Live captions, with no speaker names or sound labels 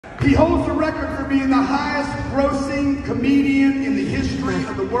He holds the record for being the highest grossing comedian in the history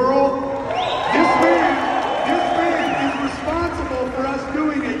of the world. This man is responsible for us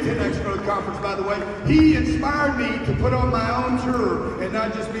doing a 10X Growth Conference, by the way. He inspired me to put on my own tour and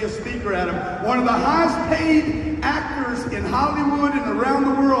not just be a speaker at him. One of the highest paid actors in Hollywood and around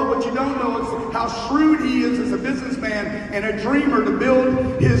the world. What you don't know is how shrewd he is as a businessman and a dreamer to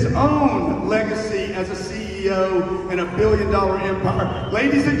build his own legacy as a CEO in a billion-dollar empire.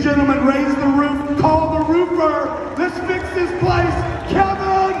 Ladies and gentlemen, raise the roof, call the roofer. Let's fix this place,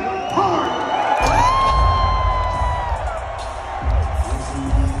 Kevin Hart.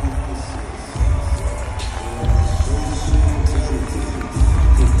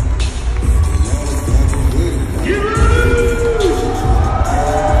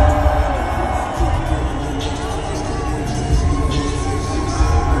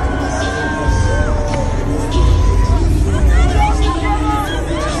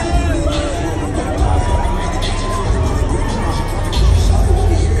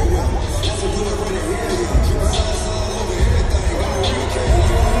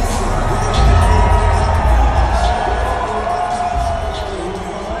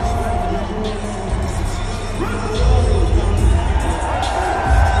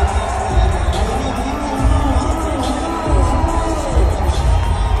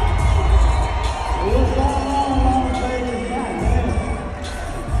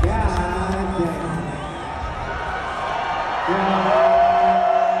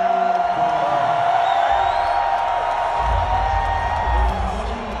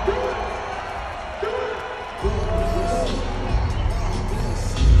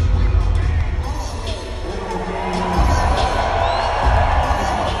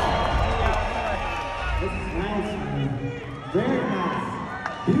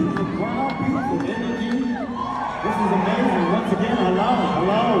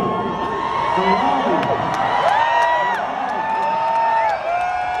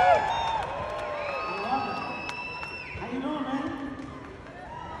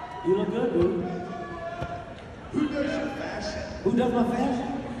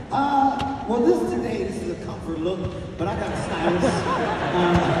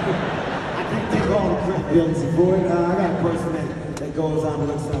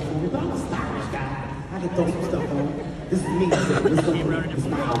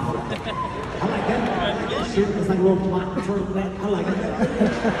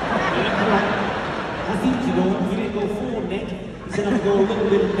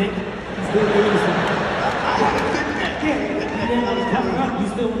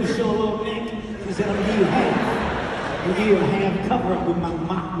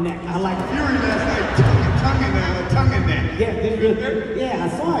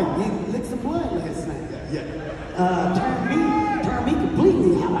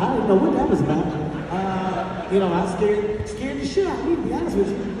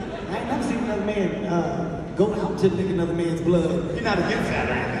 To lick another man's blood. You're not against that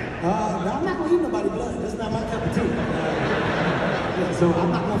or anything? No, I'm not gonna eat nobody's blood. That's not my cup of tea. Yeah, so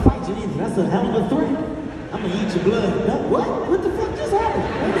I'm not gonna fight you either. That's a hell of a threat. I'm gonna eat your blood. No, what? What the fuck just happened?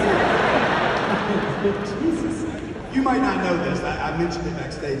 Jesus. You might not know this. I mentioned it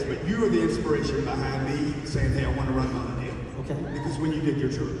backstage, but you are the inspiration behind me saying, hey, I want to run my own deal. Okay. Because when you did your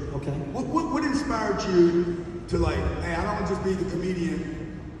tour. Okay. What inspired you to like, hey, I don't want to just be the comedian.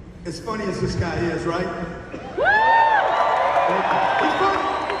 As funny as this guy is, right? He's funny.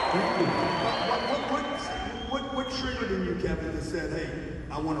 What triggered in you, Kevin, that said, hey,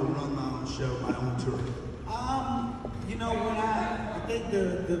 I want to run my own show, my own tour? You know, when I think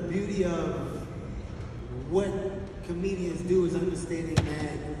the beauty of what comedians do is understanding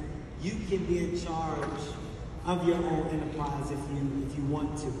that you can be in charge of your own enterprise if you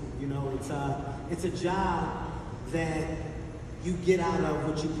want to. You know, it's a job that you get out of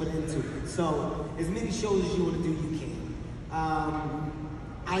what you put into it. So as many shows as you want to do, you can.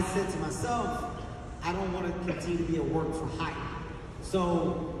 I said to myself, I don't want to continue to be a work for hire.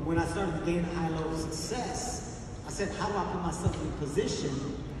 So when I started to gain a high level of success, I said, how do I put myself in a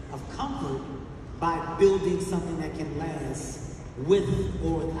position of comfort by building something that can last with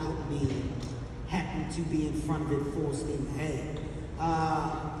or without me having to be in front of it full steam ahead.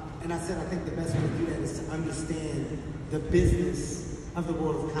 And I said, I think the best way to do that is to understand the business of the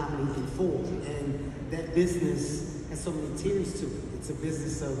world of comedy in full. And that business has so many tiers to it. It's a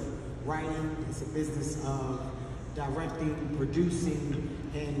business of writing, it's a business of directing, producing,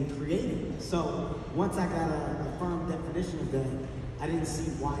 and creating. So once I got a firm definition of that, I didn't see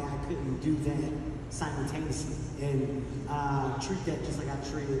why I couldn't do that simultaneously and treat that just like I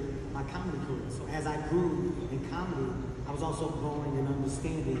treated my comedy career. So as I grew in comedy, I was also growing and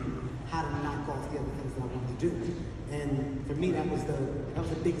understanding how to knock off the other things that I wanted to do. And for me, that was the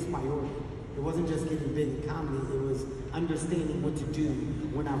biggest priority. It wasn't just getting big in comedy, it was understanding what to do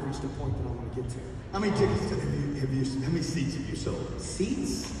when I reached the point that I want to get to. How many tickets how many seats have you sold?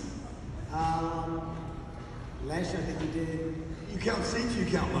 Seats? Last year I think we did. You count seats or you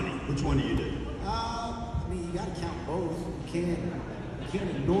count money? Which one do you do? I mean, you gotta count both. You can't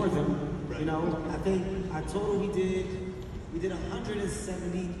ignore them. Right. You know, I think our total we did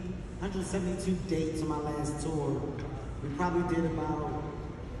 172 dates on my last tour. We probably did about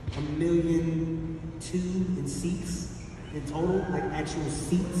 1.2 million in seats in total, like actual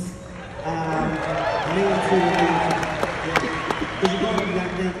seats. 1.2 million. Because you gotta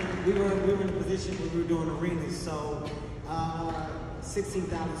think, we were in a position where we were doing arenas, so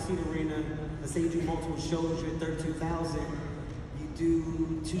 16,000 seat arena. Let's say you do multiple shows, you're at 32,000. You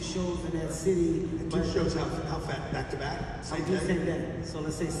do 2 shows in that city. And 2 shows how fat? Back to back? Same day. So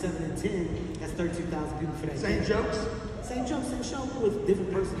let's say 7 and 10. That's 32,000 people for that. Same jokes? Same jokes, same show with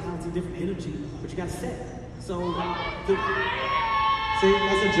different personality, different energy, but you got to set. So see,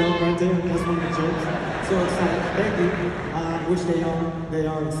 that's a joke right there. That's one of the jokes. So excited. Thank you. Which they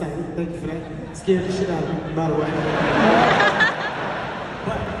are excited. Thank you for that. Scared the shit out of me, by the way.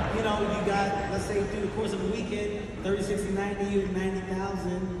 But, you know, you got, let's say through the course of a weekend, 30, 60, 90, you have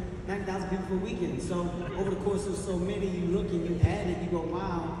 90,000 people per weekend. So over the course of so many, you look and you add it, you go,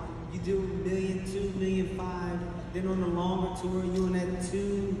 wow, you do 1 million, 2 million, 5. Then on the longer tour, you in that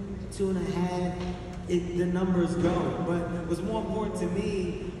 2, 2.5. The numbers go. But what's more important to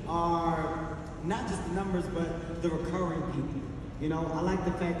me are not just the numbers, but the recurring people. You know, I like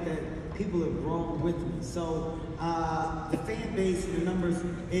the fact that people have grown with me. So the fan base and the numbers,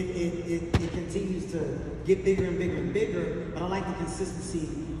 it continues to get bigger and bigger and bigger, but I like the consistency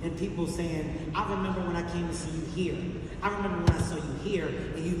and people saying, I remember when I came to see you here. I remember when I saw you here.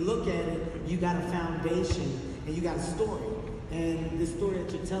 And you look at it, you got a foundation and you got a story. And the story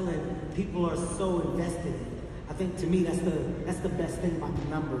that you're telling, people are so invested in. I think to me, that's the best thing about the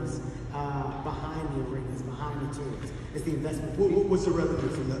numbers behind the arenas, behind the tours. It's the investment. What's the revenue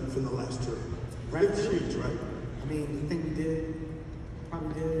from the last tour? It's huge, right? I mean, I think we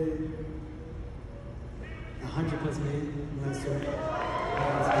probably did 100+ million last tour.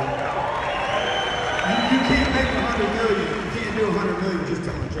 You can't make 100 million. You can't do 100 million just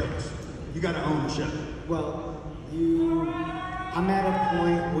telling jokes. You got to own the show. Well, I'm at a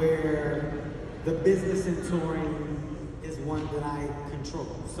point where the business in touring is one that I control.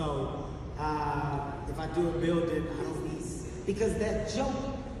 So if I do a building, I don't need, because that joke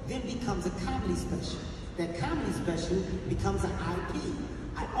then becomes a comedy special. That comedy special becomes an IP.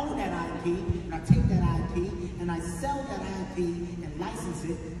 I own that IP, and I take that IP, and I sell that IP and license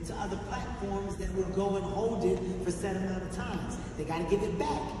it to other platforms that will go and hold it for a set amount of times. They got to give it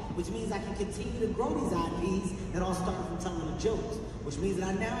back, which means I can continue to grow these IPs that all start from telling the jokes, which means that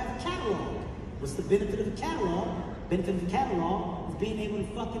I now have a catalog. What's the benefit of a catalog? Benefit of the catalog is being able to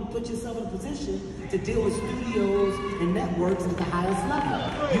fucking put yourself in a position to deal with studios and networks at the highest level.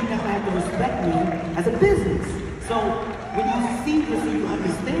 You now have to respect me as a business. So when you see this and you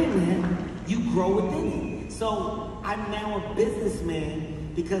understand that, you grow within it. So I'm now a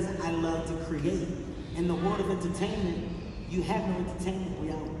businessman because I love to create. In the world of entertainment, you have no entertainment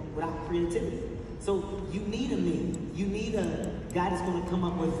without creativity. So you need a me. You need a guy that's going to come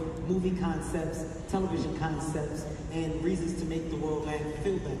up with movie concepts, television concepts, and reasons to make the world laugh and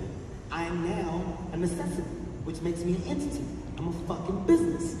feel better. I am now a necessity, which makes me an entity. I'm a fucking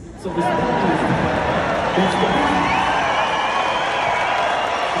business. So respect me. That's the business.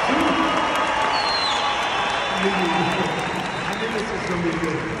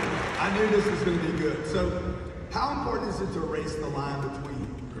 I knew this was going to be good. So how important is it to erase the line between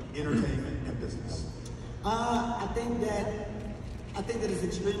entertainment and business? I think that it's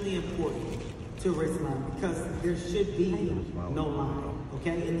extremely important to erase the line because there should be no line,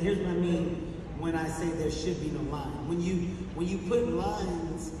 okay? And here's what I mean when I say there should be no line. When you put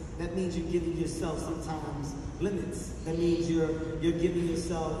lines, that means you're giving yourself sometimes limits. That means you're giving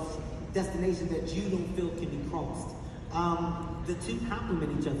yourself destinations that you don't feel can be crossed. The two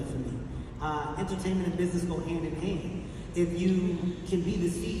complement each other for me. Entertainment and business go hand in hand. If you can be the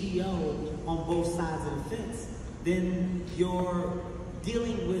CEO on both sides of the fence, then you're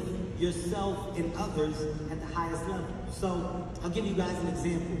dealing with yourself and others at the highest level. So I'll give you guys an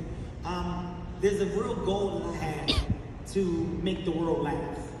example. There's a real goal that I have to make the world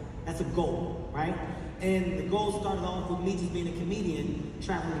laugh. That's a goal, right? And the goal started off with me just being a comedian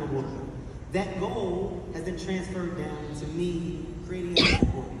traveling the world. That goal has been transferred down to me creating a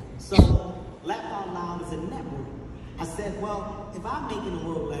network. So Laugh Out Loud is a network. I said, well, if I'm making the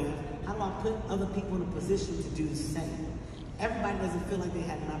world laugh, put other people in a position to do the same. Everybody doesn't feel like they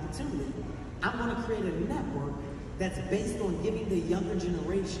have an opportunity. I'm going to create a network that's based on giving the younger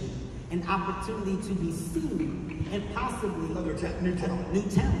generation an opportunity to be seen and possibly new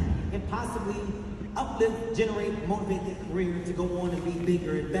talent, and possibly uplift, generate, motivate their career to go on and be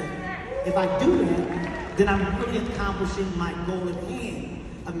bigger and better. If I do that, then I'm really accomplishing my goal at hand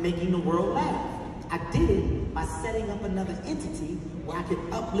of making the world laugh. I did it by setting up another entity where I could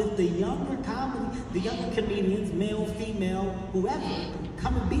uplift the younger comedians, male, female, whoever,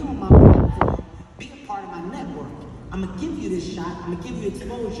 come and be on my platform, be a part of my network. I'm gonna give you this shot, I'm gonna give you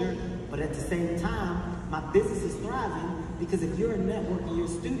exposure, but at the same time, my business is thriving because if you're a network in your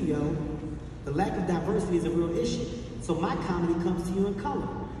studio, the lack of diversity is a real issue. So my comedy comes to you in color.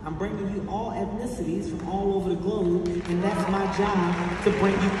 I'm bringing you all ethnicities from all over the globe, and that's my job to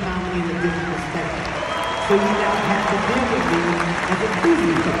bring you comedy in a different perspective. So you never have to deal with me as a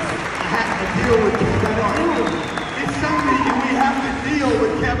business. I have to deal with Kevin Hart. It's Sunday and we have to deal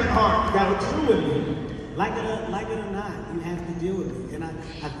with Kevin Hart. Got to deal with me. Like it or not, you have to deal with me. And I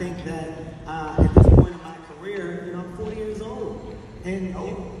think that at this point in my career, you know, I'm 40 years old. And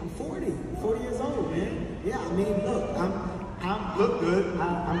I'm 40 years old, man. Yeah, I mean, look, I'm look good.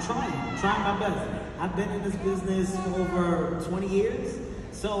 I'm trying my best. I've been in this business for over 20 years.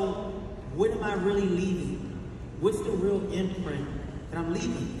 So what am I really leaving? What's the real imprint that I'm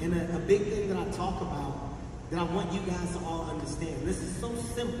leaving? And a big thing that I talk about that I want you guys to all understand. This is so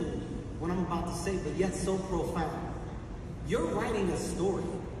simple, what I'm about to say, but yet so profound. You're writing a story.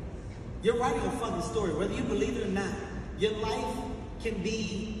 You're writing a fucking story, whether you believe it or not. Your life can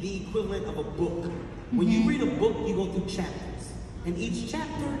be the equivalent of a book. When you read a book, you go through chapters. In each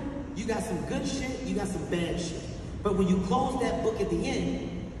chapter, you got some good shit, you got some bad shit. But when you close that book at the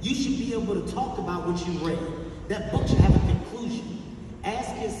end, you should be able to talk about what you read. That book should have a conclusion.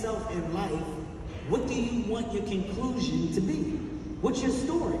 Ask yourself in life, what do you want your conclusion to be? What's your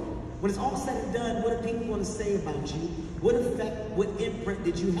story? When it's all said and done, what do people want to say about you? What effect, what imprint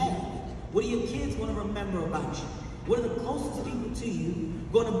did you have? What do your kids want to remember about you? What are the closest people to you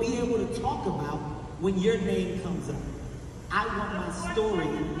going to be able to talk about when your name comes up? I want my story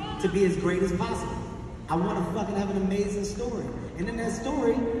to be as great as possible. I want to fucking have an amazing story. And in that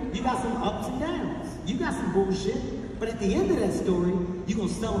story, you got some ups and downs. You got some bullshit. But at the end of that story, you're going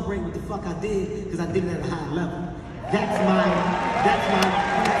to celebrate what the fuck I did because I did it at a high level. That's my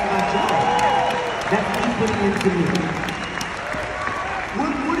job. That's me putting into me.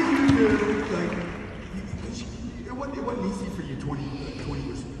 What do you do, like, it wasn't easy for you 20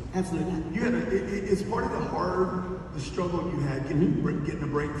 years ago. Absolutely not. You had it's part of the struggle you had getting a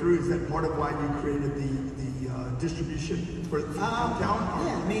breakthrough. Is that part of why you created the distribution for talent?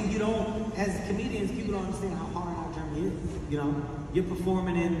 Yeah, I mean, you don't, as comedians, people don't understand how hard our journey is. You know, you're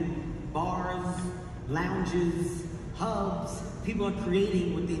performing in bars, lounges, hubs. People are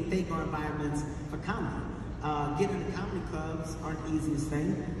creating what they think are environments for comedy. Getting into comedy clubs aren't the easiest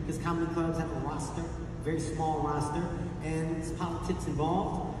thing because comedy clubs have a roster, very small roster, and it's politics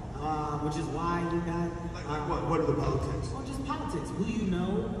involved, which is why you got... what are the politics? Well, just politics. Who you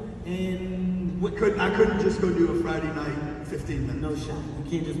know and what... I couldn't just go do a Friday night 15 minutes. No shot. You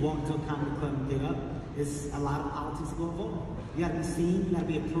can't just walk into a comedy club and get up. It's a lot of politics going on. You gotta be seen, you gotta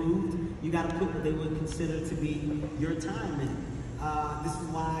be approved, you gotta put what they would consider to be your time in. This is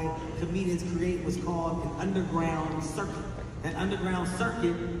why comedians create what's called an underground circuit. That underground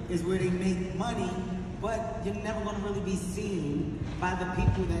circuit is where they make money, but you're never gonna really be seen by the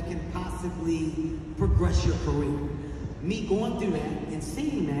people that can possibly progress your career. Me going through that and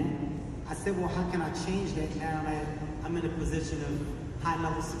seeing that, I said, well, how can I change that now that I'm in a position of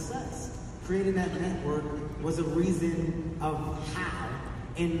high-level success? Creating that network was a reason of how,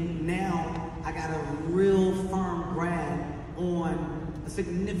 and now I got a real firm grab on a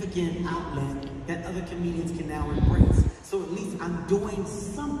significant outlet that other comedians can now embrace. So at least I'm doing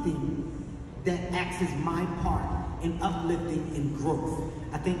something that acts as my part in uplifting and growth.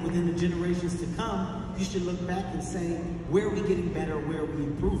 I think within the generations to come, you should look back and say, where are we getting better, where are we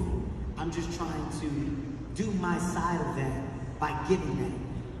improving? I'm just trying to do my side of that by giving that.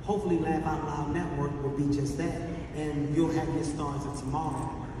 Hopefully Laugh Out Loud Network will be just that, and you'll have your stars of tomorrow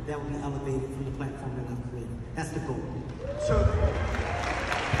that will be elevated from the platform that I've created. That's the goal. So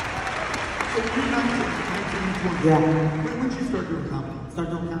you're 19, 20. Yeah. When did you start doing comedy?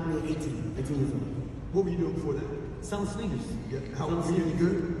 Started doing comedy at 18 years old. What were you doing before that? Selling sneakers. Yeah. How were you any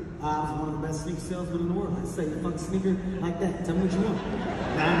good? I was one of the best sneaker salesmen in the world. I say, fuck a sneaker like that. Tell me what you want.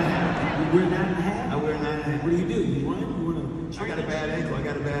 9.5. You wear 9.5? I wear 9.5. What do? You run? You want to? I got a bad ankle. I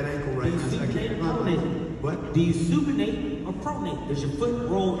got a bad ankle right now. Do you supinate or pronate? What? Do you supinate or or pronate? Does your foot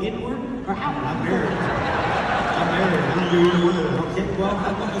roll inward or outward? I'm married. I don't do either one. Okay, well,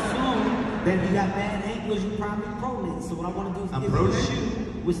 I would assume that if you got bad ankles, you probably pronate. So what I want to do is give you a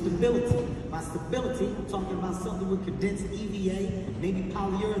shoe with stability. By stability, I'm talking about something with condensed EVA, maybe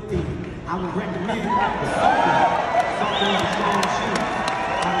polyurethane. I would recommend the something with a strong shoe.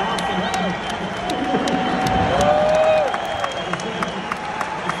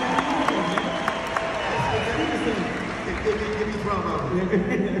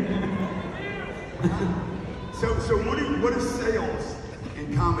 So what is sales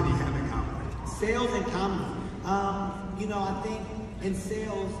and comedy have in common? Sales and comedy. You know, I think in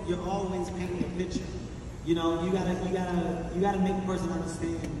sales you're always painting a picture. You know, you gotta make a person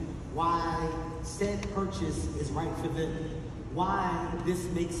understand why said purchase is right for them, why this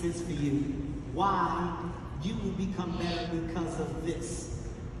makes sense for you, why you will become better because of this.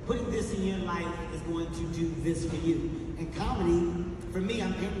 Putting this in your life is going to do this for you. And comedy, for me,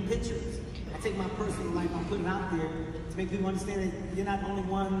 I'm painting pictures. I take my personal life, I put it out there to make people understand that you're not the only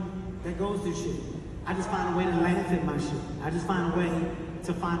one that goes through shit. I just find a way to laugh at my shit. I just find a way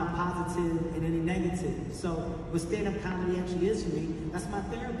to find a positive in any negative. So what stand-up comedy actually is for me, that's my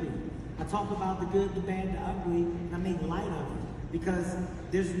therapy. I talk about the good, the bad, the ugly, and I make light of it. Because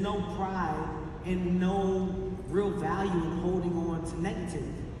there's no pride and no real value in holding on to negative.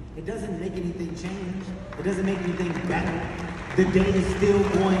 It doesn't make anything change. It doesn't make anything better. The day is still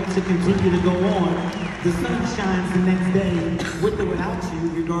going to continue to go on. The sun shines the next day with or without you,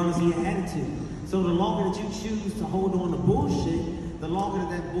 regardless of your attitude. So the longer that you choose to hold on to bullshit, the longer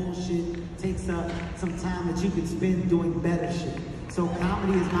that bullshit takes up some time that you can spend doing better shit. So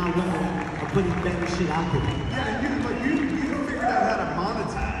comedy is my way of putting better shit out there. Yeah, and you figured out how to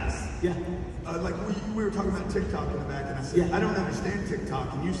monetize. Yeah. Like we were talking about TikTok in the back, and I said, yeah. I don't understand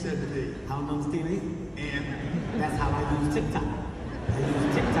TikTok, and you said to me, I don't understand it. And that's how I use TikTok. I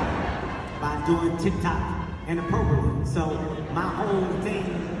use TikTok by doing TikTok inappropriately. So my whole thing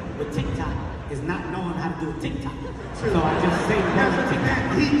with TikTok is not knowing how to do a TikTok. So I just say that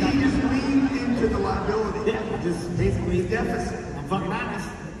TikTok. He just leaned into the liability. Yeah, I just basically deficit. I'm fucking honest.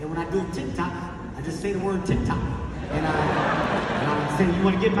 And when I do a TikTok, I just say the word TikTok. And I say, you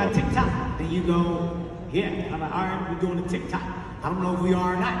want to get my TikTok? Then you go, yeah. I'm like, all right, we're doing a TikTok. I don't know if we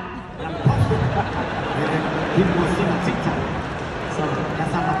are or not. And I'm posting it. And then people want to see my TikTok. So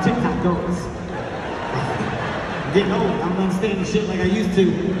that's how my TikTok goes. I'm getting old. I don't understand shit like I used to.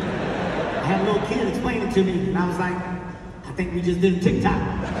 I had a little kid explain it to me, and I was like, I think we just did TikTok. I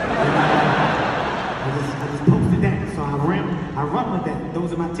just posted that, so I run with that.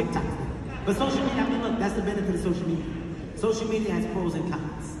 Those are my TikToks. But social media, I mean, look, that's the benefit of social media. Social media has pros and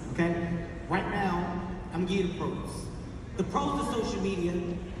cons, okay? Right now, I'm gonna give you the pros. The pros of social media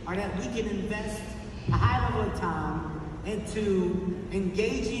are that we can invest a high level of time into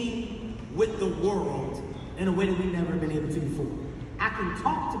engaging with the world in a way that we've never been able to before. I can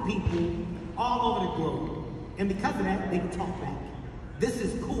talk to people all over the globe, and because of that, they can talk back. This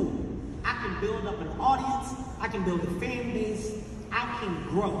is cool. I can build up an audience, I can build a fan base, I can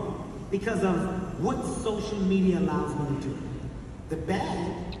grow because of what social media allows me to do. The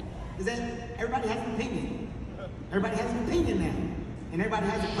bad is that everybody has an opinion. Everybody has an opinion now, and everybody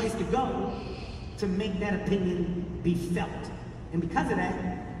has a place to go to make that opinion be felt. And because of that,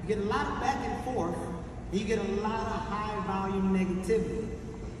 you get a lot of back and forth, and you get a lot of high volume negativity.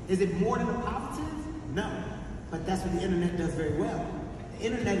 Is it more than a positive? No, but that's what the internet does very well. The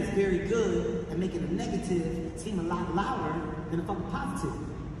internet is very good at making a negative seem a lot louder than a fucking positive.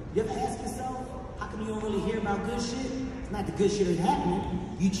 You ever ask yourself, how come you don't really hear about good shit? It's not the good shit that's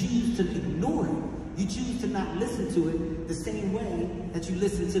happening. You choose to ignore it. You choose to not listen to it the same way that you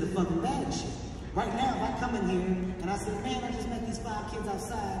listen to the fucking bad shit. Right now, if I come in here and I say, man, I just met these 5 kids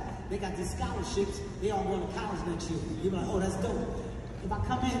outside, they got these scholarships, they all going to college next year. You're like, oh, that's dope. If I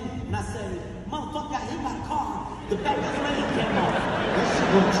come in and I say, motherfucker got hit by a car, the back of his leg came off. That shit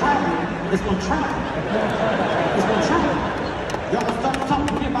gonna travel. It's gonna travel. It's gonna travel. Y'all gonna start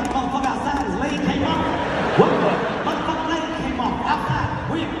talking to me about the motherfucker outside, his leg came off. What? Motherfucker leg came off. Outside.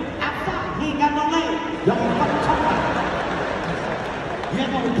 Where? Outside. He ain't got no leg. Y'all gonna fucking talk about it. You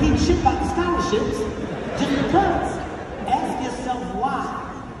ain't gonna repeat shit about the scholarships just because. Ask yourself why.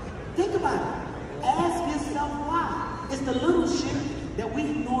 Think about it. Ask yourself why. It's the little shit that we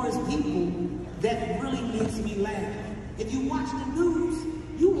ignore as people that really makes me laugh. If you watch the news,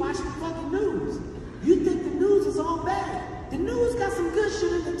 you watch the fucking news. You think the news is all bad. The news got some good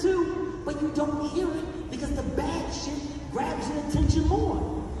shit in it too, but you don't hear it because the bad shit grabs your attention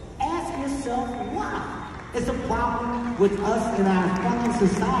more. Ask yourself why. It's a problem with us in our fucking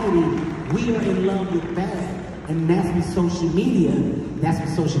society. We are in love with bad. And that's what social media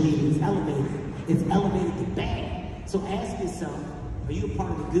is elevated. It's elevated the bad. So ask yourself, are you a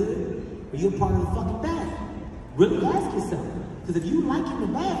part of the good? Or are you a part of the fucking bad? Really ask yourself. Because if you liking the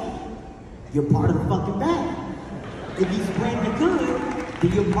bad, you're part of the fucking bad. If you spread the good,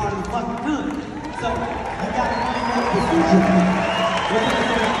 then you're part of the fucking good. So you gotta really make a decision.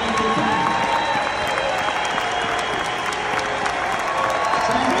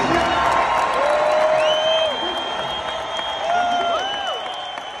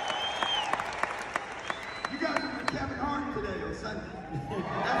 You guys are Kevin Hart today on Sunday.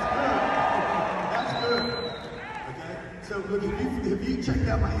 That's good. Okay. So look, have you checked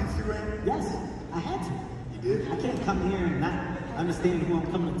out my Instagram? Yes, I had to. You did? I can't come here and not understand who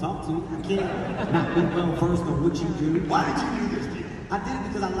I'm coming to talk to. I can't not be well versed on what you do. Why did you do this, deal? I did it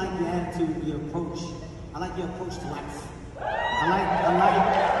because I like your attitude, your approach. I like your approach to life.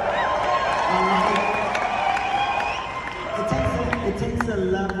 It takes a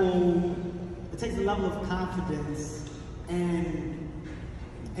level of confidence and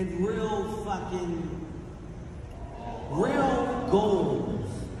real goals.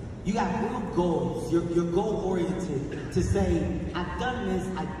 You got real goals. You're goal oriented to say, I've done this,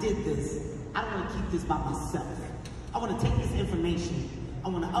 I did this. I don't want to keep this by myself. I want to take this information. I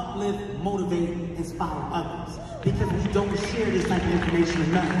want to uplift, motivate, inspire others. Because we don't share this type of information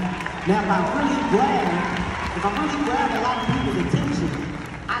enough. Now, if I'm really glad a lot of people's attention,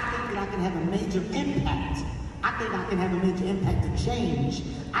 I think that I can have a major impact. I think I can have a major impact to change.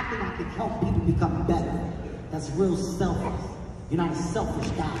 I think I can help people become better. That's real selfless. You're not a selfish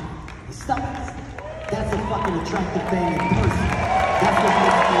guy. You're selfless. That's a fucking attractive thing in person. That's what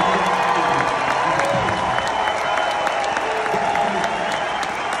makes you attractive.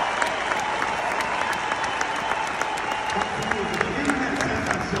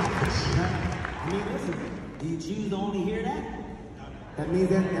 That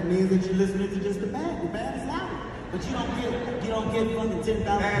means that you're listening to just the bad. The bad is loud. But you don't get fucking 10,000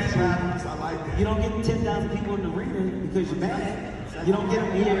 people. I like that. You don't get 10,000 people in the arena because you're bad. You don't get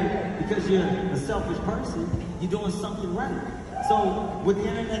them here because you're a selfish person. You're doing something right. So what the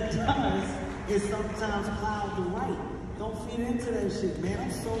internet does is sometimes cloud the right. Don't feed into that shit, man.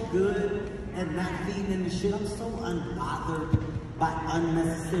 I'm so good at not feeding into shit. I'm so unbothered by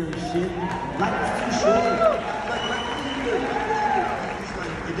unnecessary shit. Life is too short.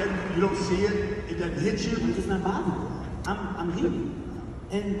 You don't see it, it doesn't hit you. I'm just not bothered. I'm human.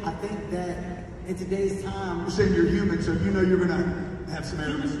 And I think that in today's time... You're saying you're human, so you know you're going to have some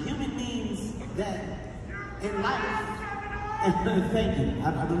errors. Human means that in life... Thank you.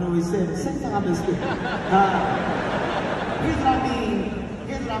 I don't know what he said. Same thing I've been speaking.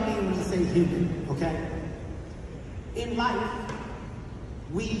 Here's what I mean when you say human, okay? In life,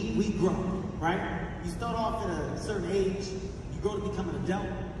 we grow, right? You start off at a certain age, you grow to become an adult.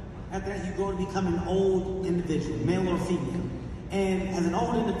 After that, you grow to become an old individual, male or female. And as an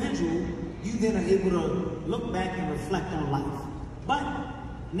old individual, you then are able to look back and reflect on life. But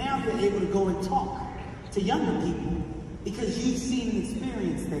now you're able to go and talk to younger people because you've seen and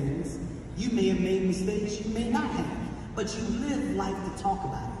experienced things. You may have made mistakes, you may not have, but you live life to talk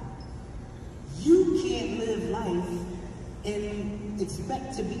about it. You can't live life and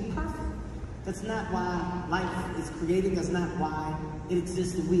expect to be perfect. That's not why life is created. That's not why it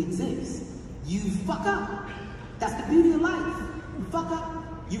exists and we exist. You fuck up. That's the beauty of life. You fuck up,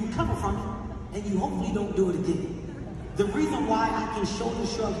 you recover from it, and you hopefully don't do it again. The reason why I can shoulder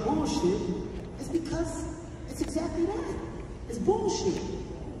shrug bullshit is because it's exactly that. It's bullshit.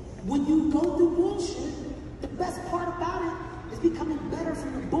 When you go through bullshit, the best part about it is becoming better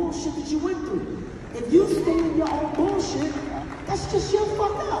from the bullshit that you went through. If you stay in your own bullshit, that's just your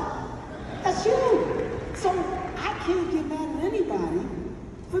fuck up. That's you. So I can't get mad at anybody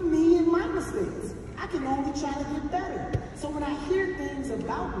for me and my mistakes. I can only try to get better. So when I hear things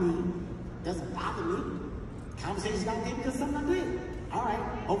about me, it doesn't bother me. Conversations got there because something I did. All right,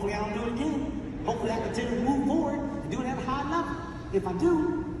 hopefully I don't do it again. Hopefully I continue to move forward and do it at a high level. If I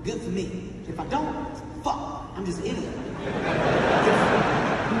do, good for me. If I don't, fuck, I'm just an idiot.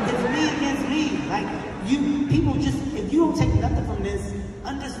 It's me against me. Like, if you don't take nothing from this,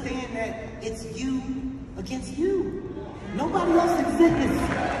 understand that it's you against you. Nobody else exists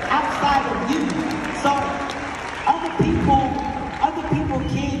outside of you. So other people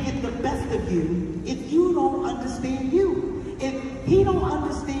can't get the best of you if you don't understand you. If he don't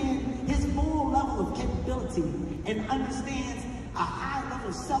understand his full level of capability and understands a high level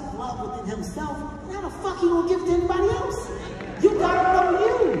of self-love within himself, how the fuck he gonna give it to anybody else? You gotta know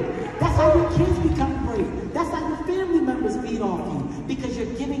you. That's how your kids become great. That's how your family members feed off you, because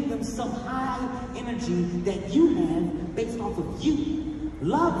you're giving them some high energy that you have based off of you.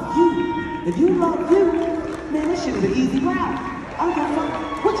 Love you. If you love you, man, this shit is an easy route. I don't give a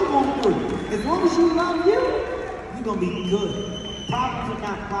fuck what you going through. As long as you love you, you're going to be good. Problems are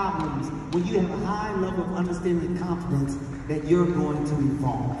not problems when you have a high level of understanding and confidence that you're going to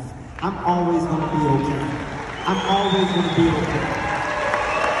evolve. I'm always going to be okay. I'm always going to be okay.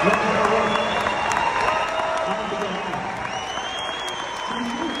 No matter what, I'm going to be okay.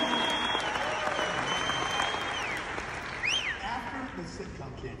 After the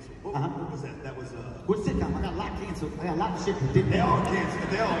sitcom canceled, what was that? That was What sitcom? I got a lot canceled. I got a lot of shit that didn't. They all canceled.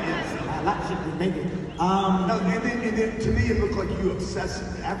 They all canceled. A lot of shit that make it. No, and then to me it looked like you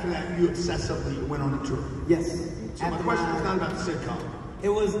after that you obsessively went on a tour. Yes. So my question is not about the sitcom. It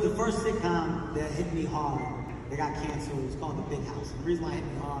was the first sitcom that hit me hard that got canceled. It was called The Big House. And the reason why it hit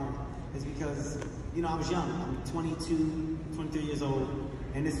me hard is because, you know, I was young. I'm 22, 23 years old,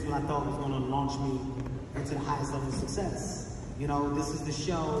 and this is what I thought was going to launch me into the highest level of success. You know, this is the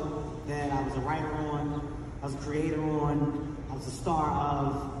show that I was a writer on, I was a creator on, I was a star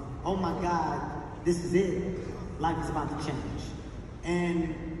of. Oh my God, this is it. Life is about to change.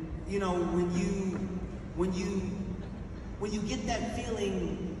 And, you know, when you get that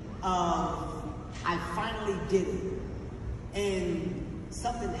feeling of, I finally did it, and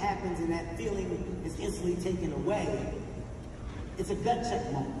something happens and that feeling is instantly taken away, it's a gut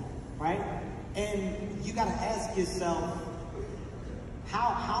check moment, right? And you gotta ask yourself,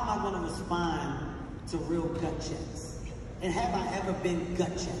 how am I gonna respond to real gut checks? And have I ever been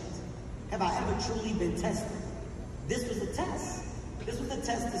gut checked? Have I ever truly been tested? This was a test. This was a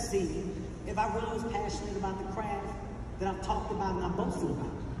test to see if I really was passionate about the craft that I've talked about and I'm boasting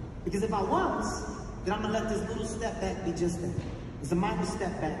about. Because if I was, then I'm gonna let this little step back be just that. It's a minor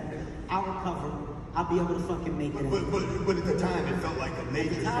step back. I'll recover. I'll be able to fucking make it. But at the time, it felt like a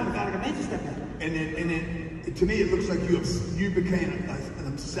major step back. At the time, it felt like a major step back. And then, to me, it looks like you became an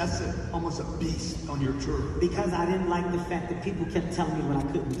obsessive, almost a beast on your tour. Because I didn't like the fact that people kept telling me what I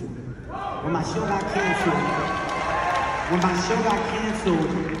couldn't do. When my show got canceled,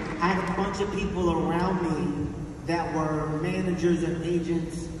 I had a bunch of people around me that were managers and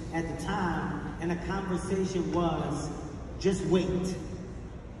agents at the time, and the conversation was, just wait.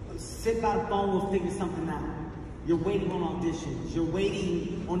 Sit by the phone, we'll figure something out. You're waiting on auditions. You're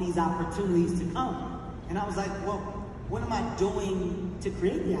waiting on these opportunities to come. And I was like, well, what am I doing to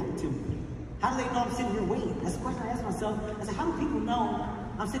create the opportunity? How do they know I'm sitting here waiting? That's the question I asked myself. I said, how do people know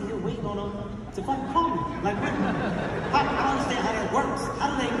I'm sitting here waiting on them to fucking call me? Like, I don't understand how that works. How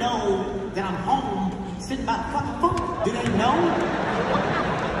do they know that I'm home sitting by the fucking phone? Do they know?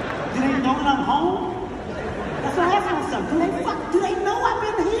 Do they know that I'm home? That's what I asked myself. Do they know I've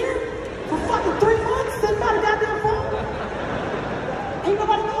been here for fucking 3 months sitting by the goddamn phone? Ain't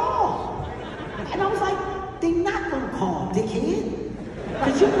nobody called. And I was like, they not gonna call, dickhead.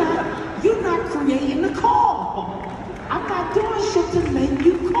 Because you're not creating the call. I'm not doing shit to make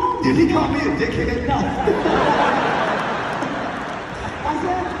you call me. Did he call me a dickhead? No. I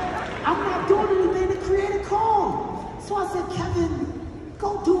said, I'm not doing anything to create a call. So I said, Kevin,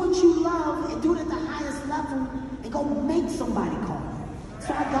 go do what you love and do it at the highest level and go make somebody call.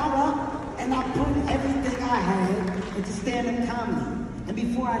 So I got up and I put everything I had into stand-up comedy. And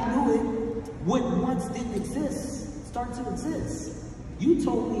before I knew it, what once didn't exist started to exist. You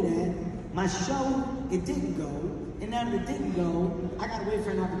told me that my show, it didn't go, and now that it didn't go, I gotta wait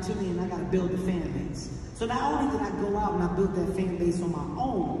for an opportunity and I gotta build a fan base. So not only did I go out and I built that fan base on my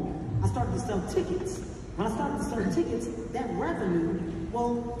own, I started to sell tickets. When I started to sell tickets, that revenue,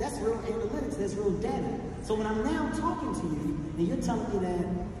 well, that's real analytics, that's real data. So when I'm now talking to you, and you're telling me that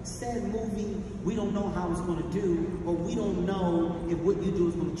said movie, we don't know how it's gonna do, or we don't know if what you do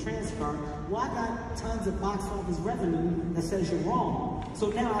is gonna transfer, well, I got tons of box office revenue that says you're wrong. So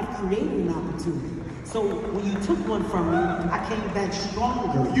now I've created an opportunity. So when you took one from me, I came back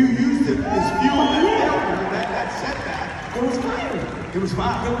stronger. You used it as fuel that setback. It was fire. It was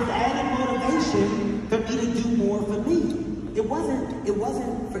fire. It was added motivation for me to do more for me. It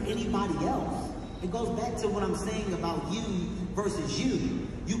wasn't for anybody else. It goes back to what I'm saying about you versus you.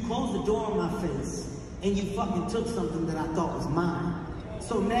 You closed the door on my face and you fucking took something that I thought was mine.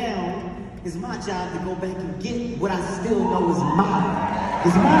 So now it's my job to go back and get what I still know is mine.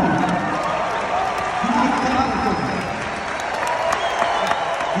 It's mine. You can't take it from me.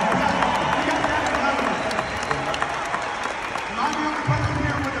 Am I the only person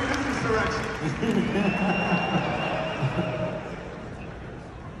here with a business direction?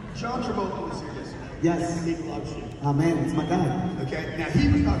 John Travolta was here yesterday. Yes. He loves you. Oh man, it's my guy. Okay, now he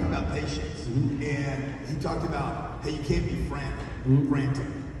was talking about patience, and he talked about how you can't be frantic. frantic.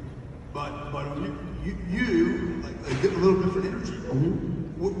 But you like get a little different energy.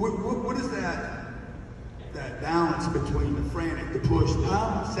 What is that balance between the frantic, the push, the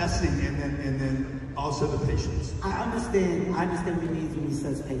obsessing, and then also the patience? I understand what he means when he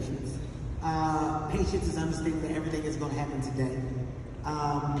says patience. Patience is understanding that everything is going to happen today.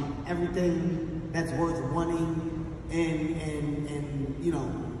 Everything that's worth wanting and you know,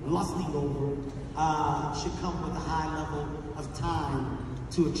 lusting over should come with a high level of time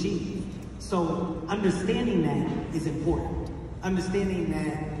to achieve. So understanding that is important. Understanding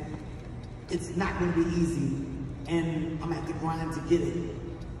that it's not going to be easy, and I'm gonna have to grind to get it.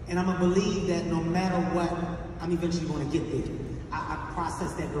 And I'm gonna believe that no matter what, I'm eventually going to get there. I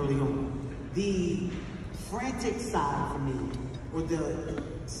processed that early on. The frantic side for me, or the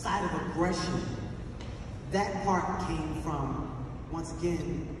side of aggression, that part came from, once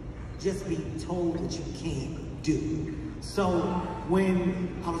again, just being told that you can't do. So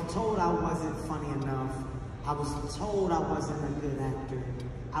when I was told I wasn't funny enough, I was told I wasn't a good actor,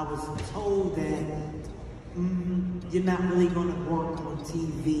 I was told that you're not really gonna work on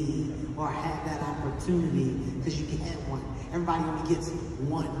TV or have that opportunity because you can't have one. Everybody only gets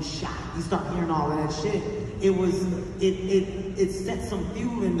one shot. You start hearing all of that shit. It set some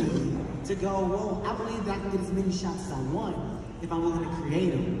fuel in me to go, well, I believe that I can get as many shots as I want if I'm willing to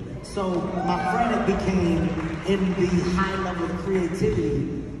create them. So my frantic became in the high level of creativity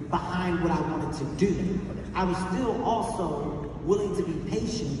behind what I wanted to do. I was still also willing to be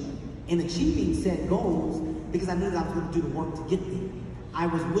patient in achieving said goals because I knew that I was going to do the work to get there. I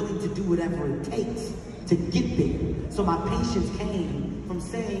was willing to do whatever it takes to get there. So my patience came from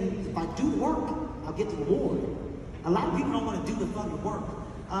saying, if I do the work, I'll get the reward. A lot of people don't want to do the fucking work.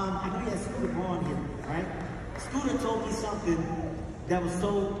 I know you had Scooter on here, right? Scooter told me something that was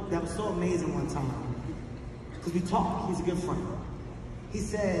so amazing one time. Because we talked, he's a good friend. He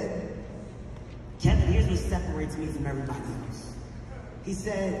said, Kevin, here's what separates me from everybody else. He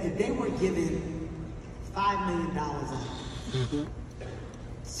said, if they were given $5 million out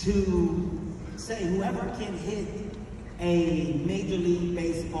to say whoever can hit a Major League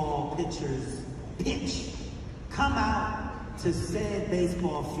Baseball pitcher's pitch, come out to said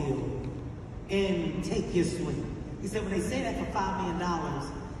baseball field and take your swing. He said when they say that for $5 million,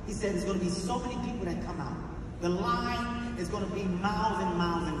 he said there's going to be so many people that come out. The line is going to be miles and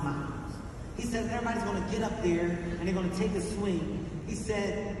miles and miles. He said everybody's going to get up there and they're going to take a swing. He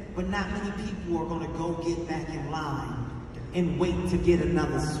said, but not many people are going to go get back in line and wait to get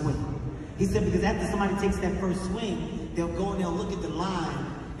another swing. He said because after somebody takes that first swing, they'll go and they'll look at the line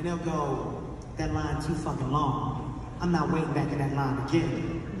and they'll go, that line too fucking long. I'm not waiting back in that line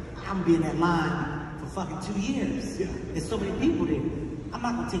again. I'm gonna be in that line for fucking 2 years. Yeah. There's so many people there. I'm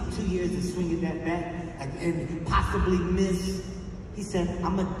not gonna take 2 years to swing it that back and possibly miss. He said,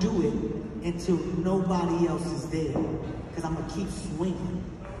 I'm gonna do it until nobody else is there, because I'm gonna keep swinging.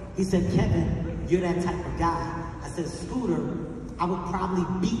 He said, Kevin, you're that type of guy. I said, Scooter, I would probably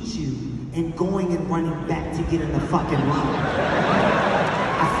beat you in going and running back to get in the fucking line.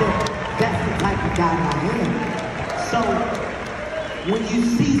 I said, that's the type of guy I am. So when you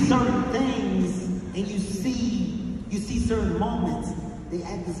see certain things and you see certain moments, they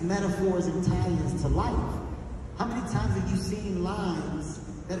act as metaphors and tie-ins to life. How many times have you seen lines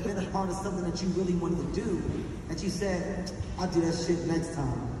that have been a part of something that you really wanted to do, that you said, I'll do that shit next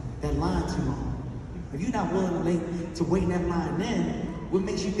time. That line too long. If you're not willing to wait in that line then, what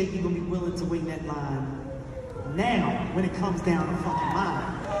makes you think you're gonna be willing to wait in that line now when it comes down to fucking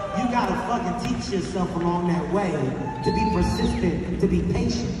line? You gotta fucking teach yourself along that way to be persistent, to be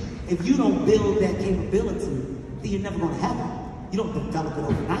patient. If you don't build that capability, then you're never gonna have it. You don't develop it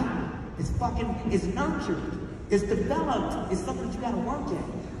overnight. It's nurtured. It's developed. It's something that you gotta work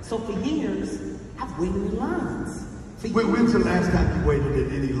at. So for years, I've waited in lines. When's the last time you waited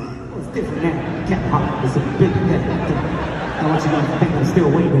in any line? Well, it's different now. You can't hop. It's a big thing. I want you to think I'm still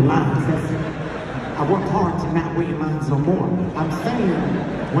waiting in lines. I work hard to not wait in lines no more. I'm saying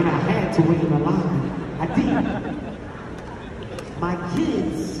when I had to wait in a line, I did. My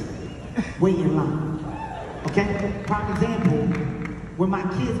kids wait in line. Okay? Prime example, when my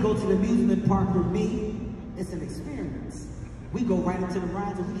kids go to the amusement park with me, it's an experience. We go right into the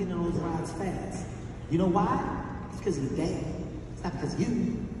rides and we get on those rides fast. You know why? It's because of your dad. It's not because of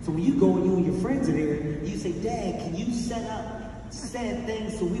you. So when you go and you and your friends are there, you say, Dad, can you set up said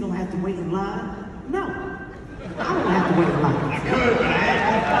things so we don't have to wait in line? No. I don't have to wait in line. Good,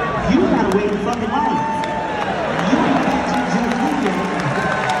 man. You gotta wait in fucking line. You can't change your video.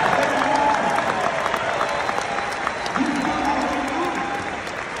 You gotta wait in line.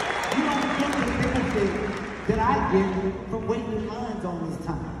 You don't get the benefit that I get from waiting in line.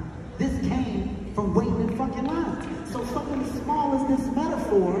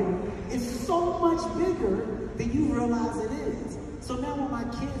 is so much bigger than you realize it is. So now when my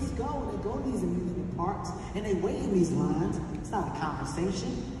kids go and they go to these amusement parks and they wait in these lines, it's not a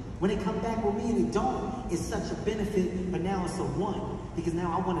conversation. When they come back with me and they don't, it's such a benefit, but now it's a one. Because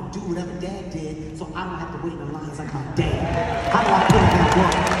now I want to do whatever dad did, so I don't have to wait in the lines like my dad. How do I put in that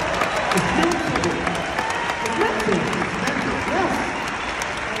work? It's mental. It's mental. Yes.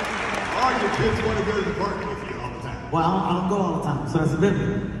 All your kids want to go to the park with you all the time. Well, I don't go all the time, so that's a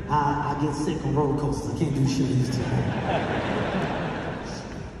benefit. I get sick on roller coasters. I can't do shit I used to.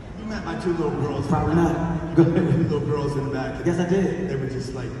 You met my two little girls. Probably not. Go ahead. Two little girls in the back. Yes, I did. They were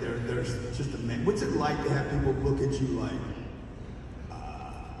just like, they're just amazing. What's it like to have people look at you like?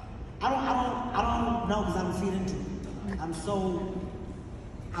 I don't know because I don't feed into it.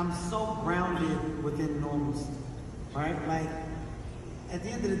 I'm so grounded within normalcy, right? Like, at the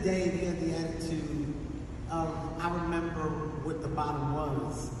end of the day, if you have the attitude of, I remember what the bottom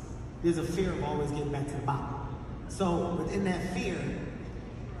was, there's a fear of always getting back to the bottom. So within that fear,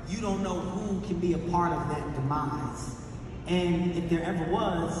 you don't know who can be a part of that demise. And if there ever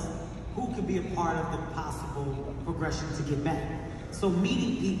was, who could be a part of the possible progression to get back? So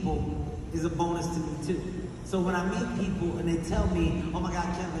meeting people is a bonus to me too. So when I meet people and they tell me, oh my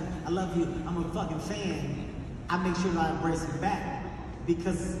God, Kevin, I love you, I'm a fucking fan, I make sure that I embrace them back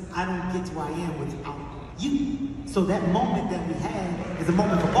because I don't get to where I am without you. So that moment that we had is a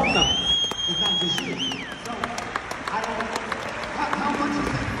moment for both of us. It's not just you. So I don't... How much is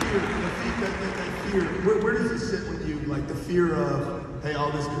that fear, where does it sit with you? Like the fear of, hey,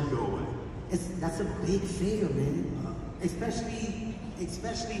 all this could go away. That's a big fear, man.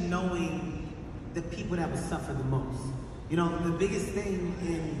 Especially knowing the people that would suffer the most. You know, the biggest thing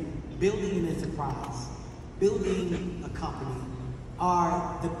in building an enterprise, building a company,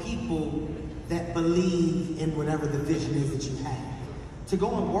 are the people that believe in whatever the vision is that you have. To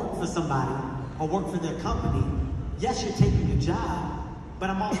go and work for somebody or work for their company, yes, you're taking your job, but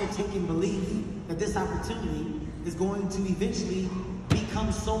I'm also taking belief that this opportunity is going to eventually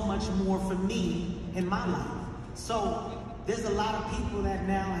become so much more for me in my life. So there's a lot of people that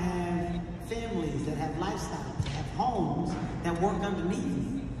now have families, that have lifestyles, that have homes, that work underneath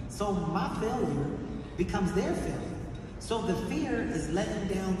me. So my failure becomes their failure. So the fear is letting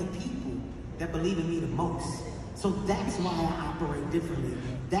down the people that believe in me the most. So that's why I operate differently.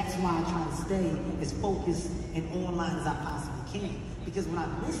 That's why I try to stay as focused and online as I possibly can. Because when I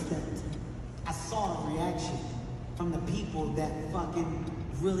missed that, I saw a reaction from the people that fucking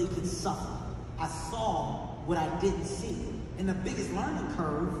really could suffer. I saw what I didn't see. And the biggest learning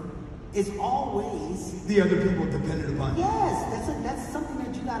curve is always the other people dependent upon you. Yes, that's something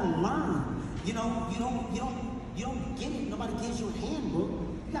that you gotta learn. You know, you don't get it. Nobody gives you a handbook.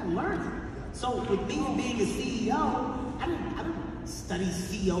 You gotta learn it. So with me being a CEO, I didn't study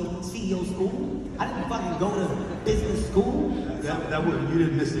CEO school. I didn't fucking go to business school. You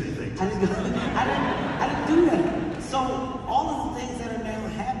didn't miss anything. I didn't do that. So all of the things that are now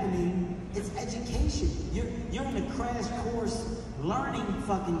happening, it's education. You're in a crash course learning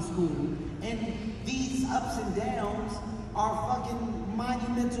fucking school, and these ups and downs are fucking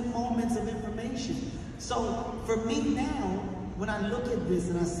monumental moments of information. So for me now, when I look at this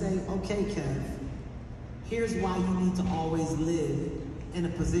and I say, okay, Kev, here's why you need to always live in a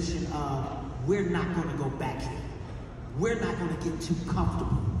position of, we're not gonna go back here. We're not gonna get too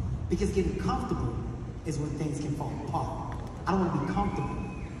comfortable. Because getting comfortable is when things can fall apart. I don't wanna be comfortable.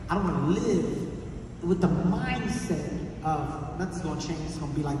 I don't wanna live with the mindset of, nothing's gonna change, it's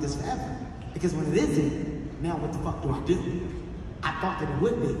gonna be like this forever. Because when it isn't, now what the fuck do I do? I thought that it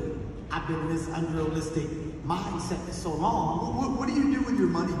would be. I've been in this unrealistic mindset for so long. What do you do with your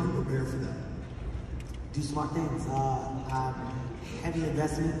money to prepare for that? Do smart things. Heavy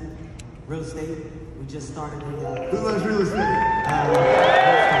investment, real estate. We just started a... Who loves real estate?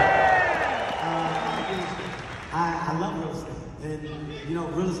 I love real estate. And, you know,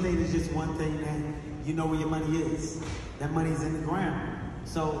 real estate is just one thing that you know where your money is. That money's in the ground.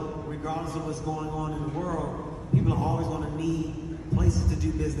 So regardless of what's going on in the world, people are always going to need places to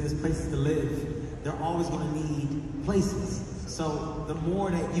do business, places to live. They're always going to need places. So the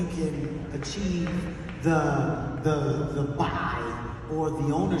more that you can achieve the buy or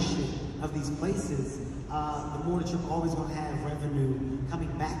the ownership of these places, the more that you're always going to have revenue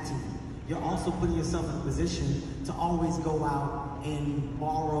coming back to you. You're also putting yourself in a position to always go out and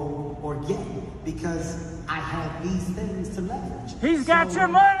borrow or get, because I have these things to leverage. He's got your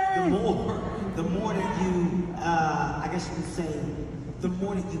money! The more that you, I guess you could say, the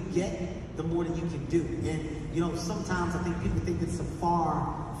more that you get, the more that you can do. And, you know, sometimes I think people think it's a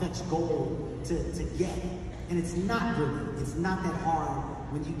far-fetched goal to get. And it's not really. It's not that hard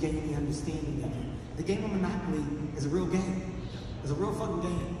when you gain the understanding of it. The game of Monopoly is a real game. It's a real fucking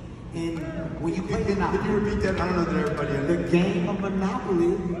game. And when you play Monopoly, if you repeat that, I don't know that everybody understands. The game of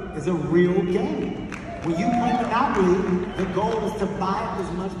Monopoly is a real game. When you play Monopoly, the goal is to buy up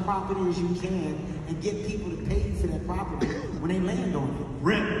as much property as you can and get people to pay you for that property when they land on it.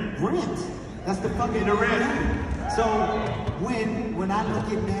 Rent. That's the fucking rent. So when I look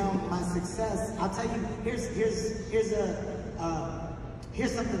at now my success, I'll tell you, here's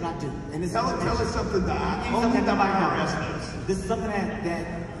something that I do. And this tell us something that only the IRS knows. This is something that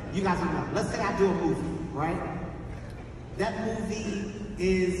you guys don't know. Let's say I do a movie, right? That movie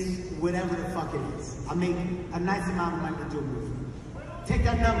is whatever the fuck it is. I make a nice amount of money to do a movie. Take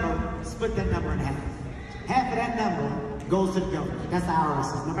that number, split that number in half. Half of that number goes to the government. That's the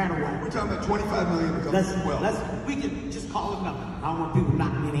IRS, no matter what. We're talking about 25 million to go. We can just call it a number. I don't want people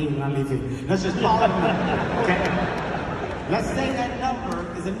knocking me in the head when I leave here. Let's just call it a number, okay? Let's say that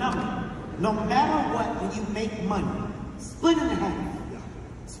number is a number. No matter what, when you make money, split it in half.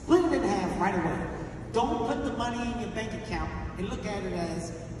 Split it in half right away. Don't put the money in your bank account and look at it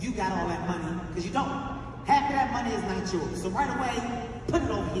as you got all that money, because you don't. Half of that money is not yours. So right away, put it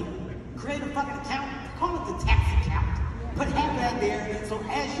over here. Create a fucking account, call it the tax account. Put half of that there, so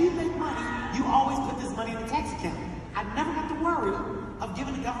as you make money, you always put this money in the tax account. I never have to worry of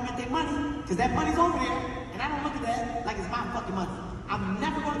giving the government their money, because that money's over there, and I don't look at that like it's my fucking money. I'm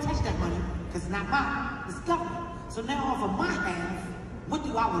never gonna touch that money, because it's not mine, it's government. So now off of my half, what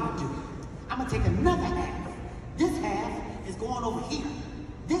do I wanna do? I'm gonna take another half. This half is going over here.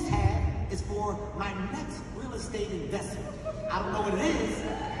 This half is for my next real estate investment. I don't know what it is.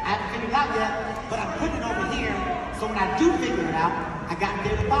 I haven't figured it out yet, but I'm putting it over here. So when I do figure it out, I got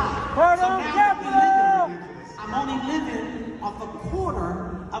there to buy. So now I'm only living off a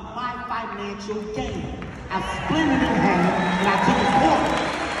quarter of my financial gain. I split it in half and I took a quarter.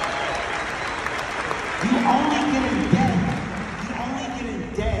 You only get in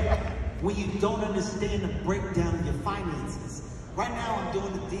debt when you don't understand the breakdown of your finances. Right now, I'm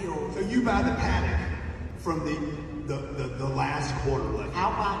doing the deal. So you buy the paddock from the last quarter, like.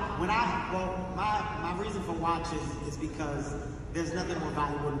 How about when my reason for watches is because there's nothing more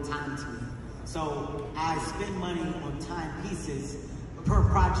valuable than time to me. So I spend money on timepieces per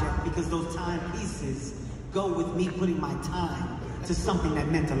project because those timepieces go with me putting my time to something that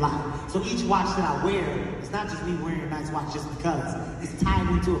meant a lot. So each watch that I wear, it's not just me wearing a nice watch just because. It's tied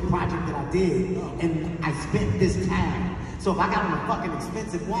into a project that I did, and I spent this time. So if I got on a fucking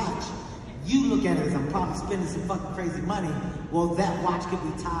expensive watch, you look at it as I'm probably spending some fucking crazy money. Well, that watch could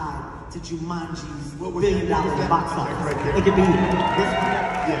be tied to Jumanji's $1 billion box office. It could be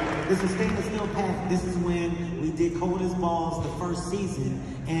this is stainless steel pack. This is when we did Cold as Balls the first season,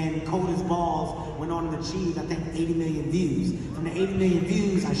 and Cold as Balls went on and achieved, I think, 80 million views. From the 80 million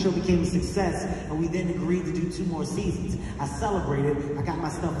views, our show became a success, and we then agreed to do 2 more seasons. I celebrated. I got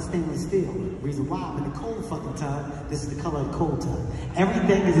myself a stainless steel. Reason why I'm in the cold fucking tub. This is the color of the cold tub.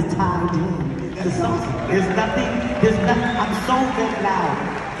 Everything is tied in to something. There's nothing. I'm so very loud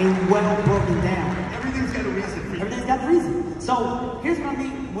and well broken down. Everything's got a reason. Everything's got a reason. So here's what I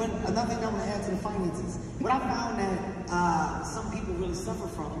mean. Another thing I want to add to the finances. What I found that some people really suffer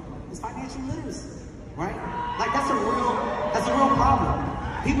from is financial literacy, right? Like that's a real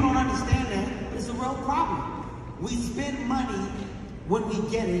problem. People don't understand that, but it's a real problem. We spend money when we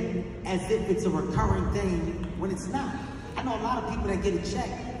get it as if it's a recurring thing when it's not. I know a lot of people that get a check,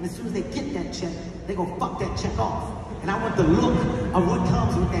 and as soon as they get that check, they go fuck that check off. And I want the look of what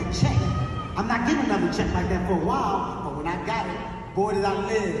comes with that check. I'm not getting another check like that for a while, but when I got it, boy did I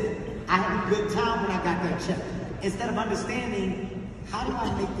live. I had a good time when I got that check. Instead of understanding, how do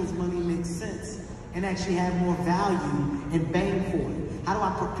I make this money make sense and actually have more value and bang for it? How do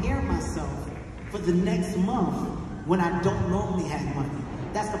I prepare myself for the next month when I don't normally have money?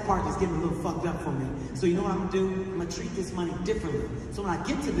 That's the part that's getting a little fucked up for me. So you know what I'm gonna do? I'm gonna treat this money differently. So when I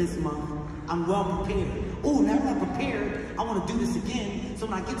get to this month, I'm well prepared. Oh, now that I'm prepared, I wanna do this again. So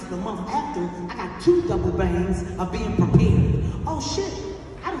when I get to the month after, I got 2 double bangs of being prepared. Oh shit,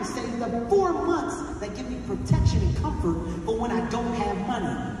 I done saved up 4 months that give me protection and comfort for when I don't have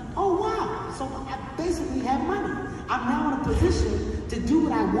money. Oh wow, so I basically have money. I'm now in a position to do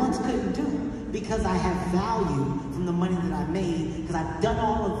what I once couldn't do because I have value from the money that I made because I've done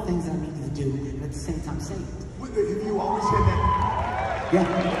all of the things that I needed to do and at the same time saved. Have you always had that? Yeah.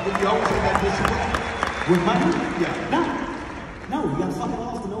 Have you always had that discipline? With money? Yeah. No, you gotta fuck it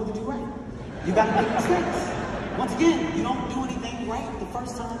off to know to do right. You gotta make mistakes. Once again, you don't do anything right the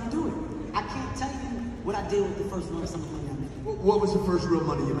first time you do it. I can't tell you what I did with the first lump sum of money I made. What was the first real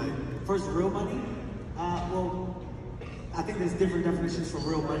money you made? First real money? Well, I think there's different definitions for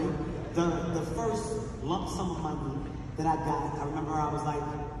real money. The first lump sum of money that I got, I remember I was like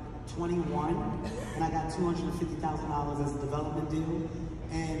 21, and I got $250,000 as a development deal,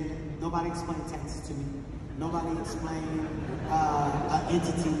 and nobody explained taxes to me. Nobody explained an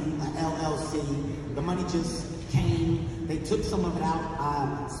entity, an LLC. The money just came. They took some of it out.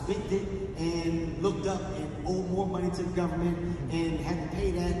 I spent it and looked up and owed more money to the government and had to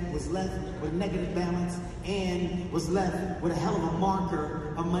pay that, was left with a negative balance and was left with a hell of a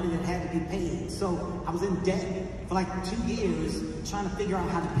marker of money that had to be paid. So I was in debt for like 2 years trying to figure out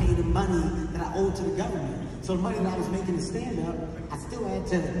how to pay the money that I owed to the government. So the money that I was making to stand up, I still had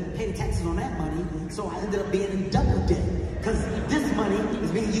to pay the taxes on that money. So I ended up being in double debt. Because this money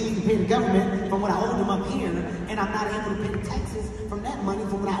is being used to pay the government from what I owed them up here, and I'm not able to pay the taxes from that money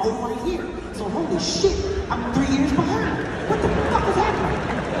from what I owe right here. So holy shit, I'm 3 years behind. What the fuck is happening?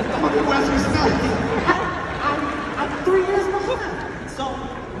 I'm up in Wesley Snipes. I'm 3 years behind. So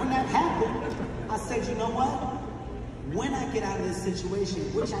when that happened, I said, you know what? When I get out of this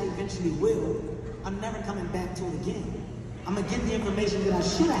situation, which I eventually will, I'm never coming back to it again. I'm gonna get the information that I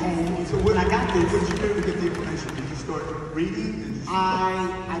should have had. So when I got this, what did you do to get the information? Did you start reading?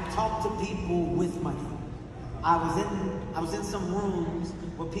 I talked to people with money. I was in some rooms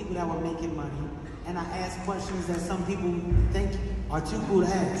with people that were making money, and I asked questions that some people think are too cool to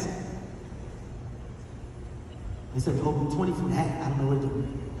ask. They said, open 20-foot hat. I don't know what to do.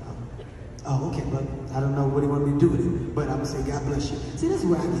 Oh, okay, but I don't know what he wanted me to do with it. But I'm gonna say, God bless you. See, this is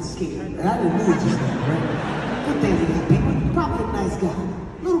where I get scared. And I didn't know it just now, right? Good thing we got people. Probably a nice guy.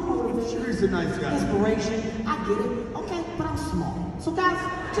 Little motivation. Sure, he's a nice guy. Inspiration. I get it. Okay, but I'm small. So guys,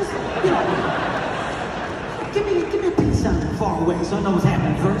 just, you know, give me a peace sign far away so I know what's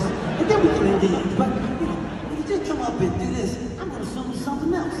happening first. And then we can engage. But, you know, if you just come up and do this, I'm gonna assume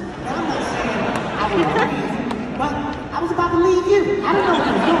something else. Now, I'm not saying I would agree, but I was about to leave you. I didn't know what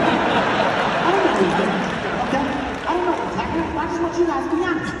he was doing. I don't know what he was doing. Okay? I don't know what was happening. I just want you guys to be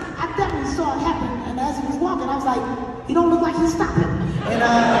honest. I definitely saw it happen, and as he was walking, I was like, he don't look like he's stopping. And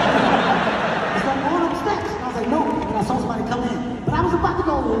he's like going up steps. And I was like, no. And I saw somebody come in. But I was about to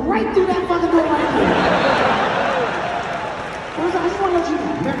go right through that fucking door right here. I just want to let you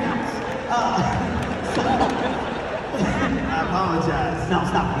know. Very nice. I apologize. No,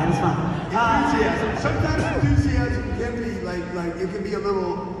 stop, man. It's fine. Enthusiasm. Sometimes enthusiasm can be like it can be a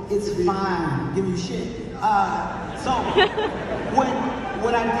little. It's fine. Give me shit. So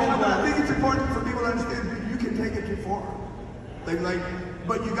what I did was, I think it's important for people to understand you can take it too far.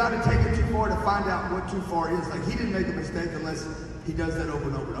 But you got to take it too far to find out what too far is. Like he didn't make a mistake unless he does that over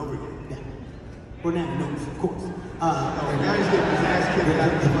and over and over again. Yeah. Well, now he knows, of course. Now he's getting his ass kicked out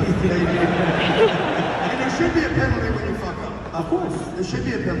of his money. And there should be a penalty when you fuck up. Of course. There should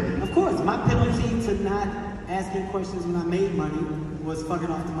be a penalty. Of course. My penalty to not asking questions when I made money was fucking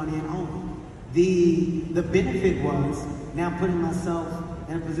off the money and owning. The benefit was now putting myself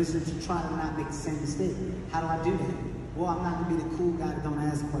in a position to try to not make the same mistake. How do I do that? Well, I'm not gonna be the cool guy that don't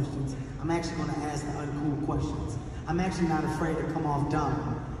ask questions. I'm actually gonna ask the uncool questions. I'm actually not afraid to come off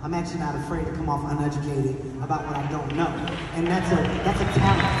dumb. I'm actually not afraid to come off uneducated about what I don't know. And that's a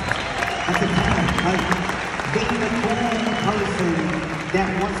talent. That's a talent. Like being the cool person that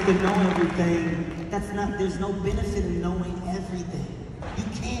wants to know everything, there's no benefit in knowing everything. You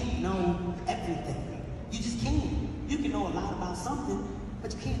can't know everything. You just can't. You can know a lot about something,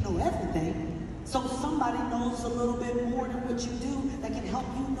 but you can't know everything. So somebody knows a little bit more than what you do that can help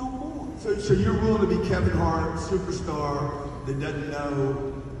you know more. So you're willing to be Kevin Hart, superstar that doesn't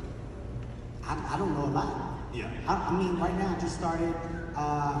know? I don't know a lot. Yeah. I mean, right now I just started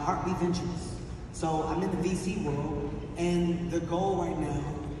Heartbeat Ventures. So I'm in the VC world, and the goal right now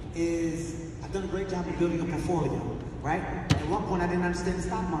is I've done a great job of building a portfolio, right? At one point I didn't understand the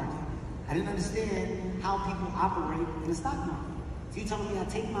stock market. I didn't understand how people operate in the stock market. So you telling me I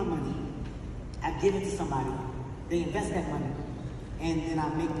take my money, I give it to somebody, they invest that money, and then I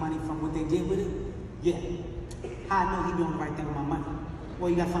make money from what they did with it? Yeah. How I know he doing the right thing with my money? Well,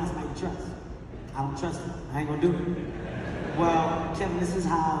 you gotta find somebody you trust. I don't trust him. I ain't gonna do it. Well, Kevin, this is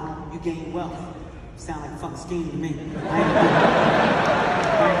how you gain wealth. Sound like a fucking scheme to me. I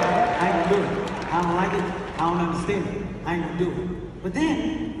ain't gonna do it. I don't like it. I don't understand it. I ain't gonna do it. But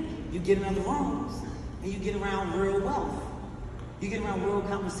then, you get in other rooms, and you get around real wealth. You get around real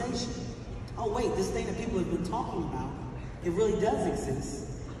conversation. Oh wait, this thing that people have been talking about, it really does exist.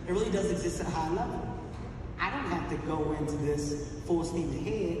 It really does exist at a high level. I don't have to go into this full steam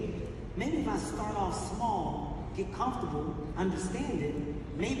ahead. Maybe if I start off small, get comfortable, understand it,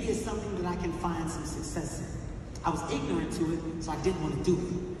 maybe it's something that I can find some success in. I was ignorant to it, so I didn't want to do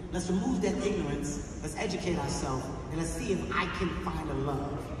it. Let's remove that ignorance, let's educate ourselves, and let's see if I can find a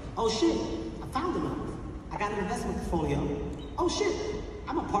love. Oh shit, I found a love. I got an investment portfolio. Oh shit,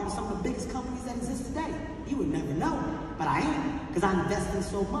 I'm a part of some of the biggest companies that exist today. You would never know, but I am, because I invest in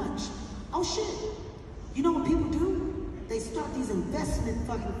so much. Oh shit, you know what people do? They start these investment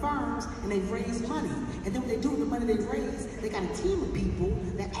fucking firms and they raise money. And then what they do with the money they raise, they got a team of people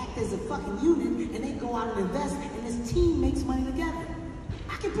that act as a fucking unit and they go out and invest and this team makes money together.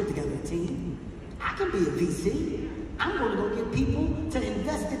 I can put together a team. I can be a VC. I'm going to go get people to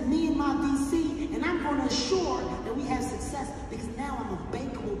invest in me and my VC, and I'm going to assure that we have success because now I'm a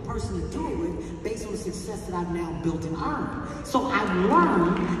bankable person to do it with based on the success that I've now built and earned. So I've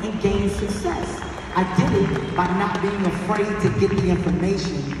learned and gained success. I did it by not being afraid to get the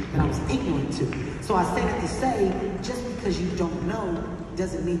information that I was ignorant to. So I say that to say, just because you don't know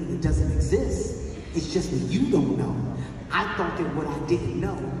doesn't mean that it doesn't exist. It's just that you don't know. I thought that what I didn't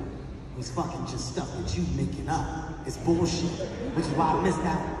know was fucking just stuff that you making up. It's bullshit, which is why I missed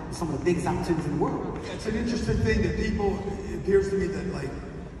out on some of the biggest opportunities in the world. It's an interesting thing that people, it appears to me that like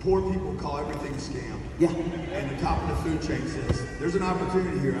poor people call everything a scam. Yeah. And the top of the food chain says, there's an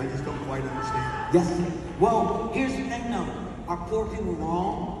opportunity here, I just don't quite understand. Yes. Well, here's the thing though. Are poor people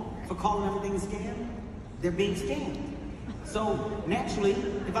wrong for calling everything a scam? They're being scammed. So naturally,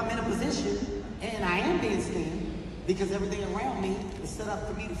 if I'm in a position and I am being scammed because everything around me is set up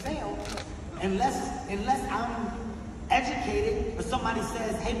for me to fail, unless I'm educated or somebody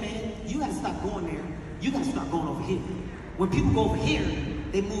says, hey man, you gotta stop going there. You gotta start going over here. When people go over here,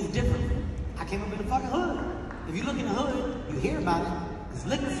 they move differently. I came up in the fucking hood. If you look in the hood, you hear about it. There's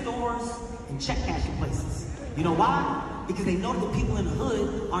liquor stores and check cashing places. You know why? Because they know that the people in the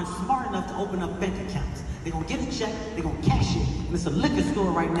hood aren't smart enough to open up bank accounts. They're gonna get a check, they're gonna cash it, and it's a liquor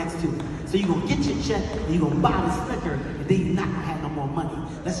store right next to it. So you're gonna get your check, and you're gonna buy this liquor, and then you're not gonna have no more money.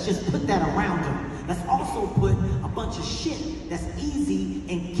 Let's just put that around them. Let's also put a bunch of shit that's easy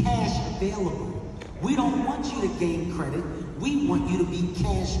and cash available. We don't want you to gain credit, we want you to be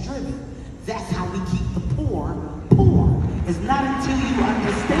cash driven. That's how we keep the poor, poor. It's not until you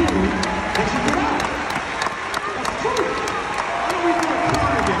understand that you get out. That's true. Why don't we do a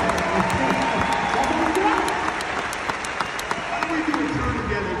turn together? Why don't we do a turn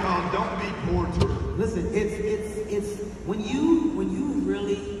together called Don't Be Poor Tour? Listen, it's when you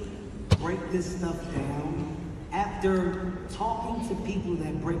really break this stuff down, after talking to people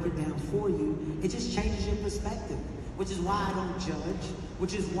that break it down for you, it just changes your perspective. Which is why I don't judge,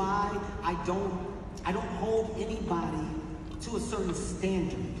 which is why I don't hold anybody to a certain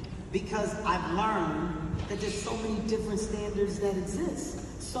standard. Because I've learned that there's so many different standards that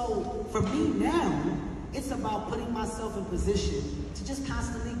exist. So for me now, it's about putting myself in position to just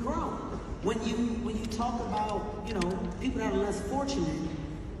constantly grow. When you talk about, you know, people that are less fortunate,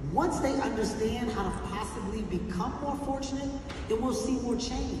 once they understand how to possibly become more fortunate, then we'll see more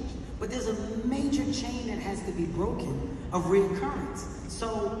change. But there's a major chain that has to be broken of reoccurrence.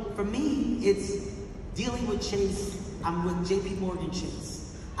 So for me, it's dealing with Chase. I'm with JP Morgan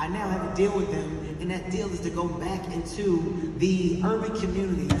Chase. I now have a deal with them, and that deal is to go back into the urban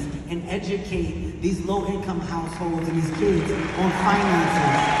communities and educate these low-income households and these kids on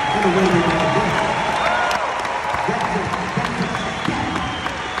finances in the way they want to do. That's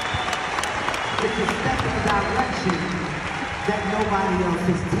a step in the direction that nobody else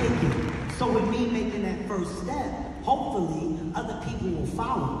is taking. So with me making that first step, hopefully other people will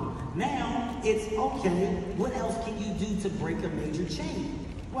follow. Now it's okay, what else can you do to break a major chain?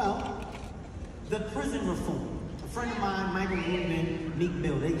 Well, the prison reform. A friend of mine, Michael Goodman, Meek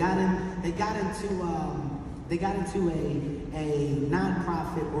Mill, they got into a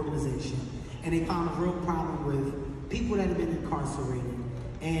non-profit organization, and they found a real problem with people that have been incarcerated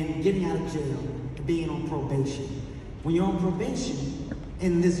and getting out of jail and being on probation. When you're on probation,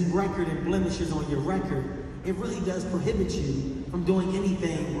 and this record and blemishes on your record, it really does prohibit you from doing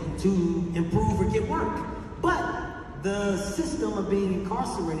anything to improve or get work. But the system of being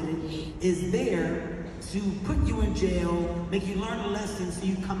incarcerated is there to put you in jail, make you learn a lesson so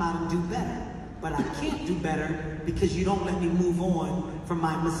you come out and do better. But I can't do better because you don't let me move on from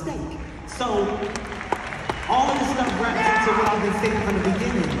my mistake. So all of this stuff wraps into what I've been saying from the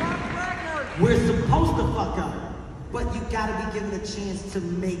beginning. We're supposed to fuck up, but you gotta be given a chance to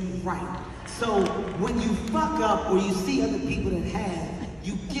make right. So when you fuck up or you see other people that have,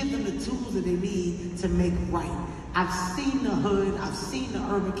 you give them the tools that they need to make right. I've seen the hood, I've seen the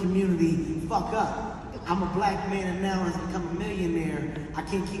urban community fuck up. I'm a black man and now has become a millionaire. I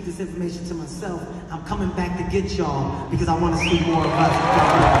can't keep this information to myself. I'm coming back to get y'all because I want to see more of us.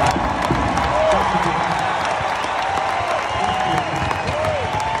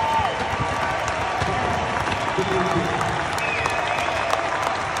 That's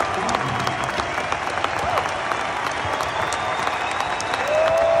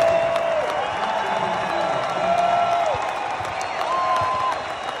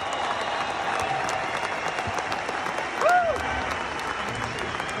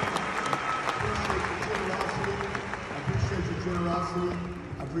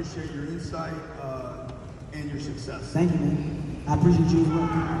appreciate your insight and your success. Thank you, man. I appreciate you as well.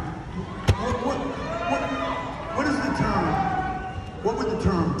 What is the term? What would the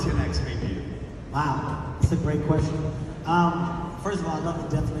term 10X mean to you? Wow, that's a great question. First of all, I love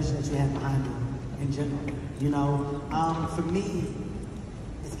the definition that you have behind it in general. You know, for me,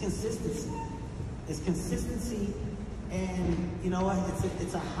 it's consistency. It's consistency, and you know what?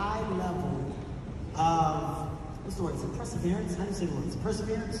 It's a high level of, what's the word? Is it perseverance? How do you say the word? Is it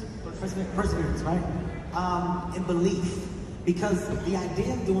perseverance? Perseverance, right? And belief. Because the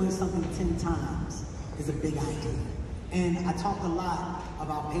idea of doing something 10 times is a big idea. And I talk a lot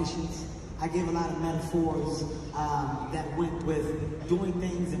about patience. I give a lot of metaphors that went with doing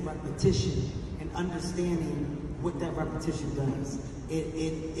things in repetition and understanding what that repetition does.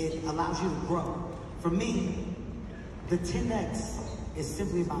 It allows you to grow. For me, the 10X is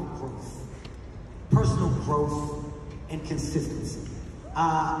simply about growth. Personal growth and consistency.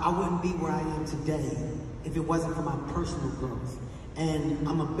 I wouldn't be where I am today if it wasn't for my personal growth. And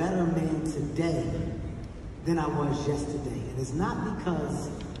I'm a better man today than I was yesterday. And it's not because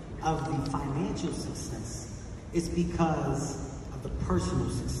of the financial success, it's because of the personal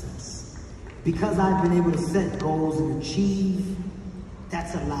success. Because I've been able to set goals and achieve,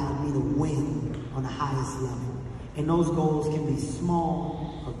 that's allowed me to win on the highest level. And those goals can be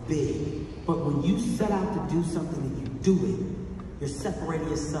small or big. But when you set out to do something and you do it, you're separating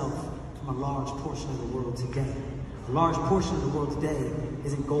yourself from a large portion of the world today. A large portion of the world today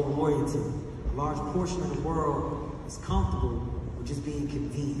isn't goal-oriented. A large portion of the world is comfortable with just being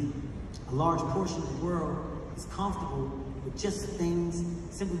convenient. A large portion of the world is comfortable with just things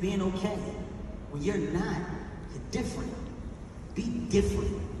simply being okay. When you're not, you're different. Be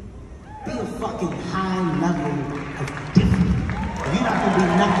different. Be a fucking high level of different. If you're not gonna be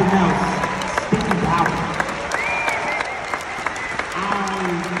nothing else, speak out. I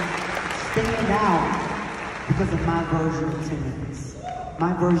stand out because of my version of 10X.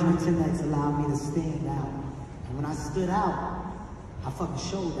 My version of 10X allowed me to stand out. And when I stood out, I fucking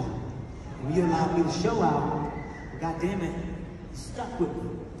showed out. And when you allowed me to show out, well, God damn it, you stuck with me.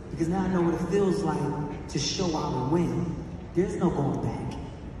 Because now I know what it feels like to show out and win. There's no going back.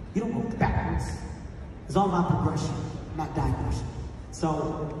 You don't go backwards. It's all about progression, not digression.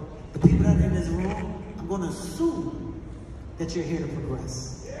 So, the people that are in this room, I'm gonna assume that you're here to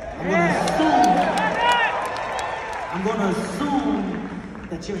progress. I'm gonna assume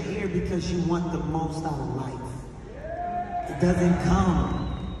that you're here because you want the most out of life. It doesn't come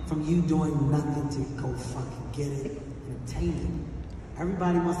from you doing nothing to go fucking get it and obtain it.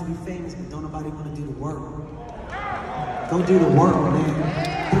 Everybody wants to be famous, but don't nobody want to do the work. Go do the work, man.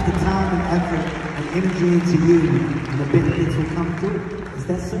 Put the time and effort and energy into you, and the benefits will come through. It's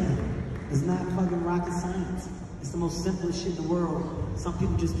that simple. It's not fucking rocket science. It's the most simplest shit in the world. Some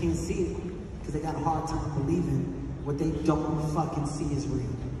people just can't see it because they got a hard time believing what they don't fucking see is real.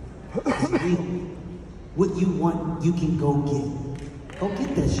 It's real. What you want, you can go get. Go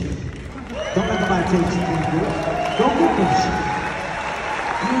get that shit. Don't let nobody tell you you can't do it. Go get that shit.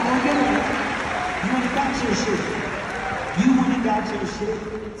 You ain't gonna get it. You ain't got your shit. You ain't got your shit.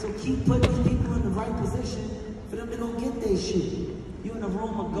 So keep putting these people in the right position for them to go get their shit. You in a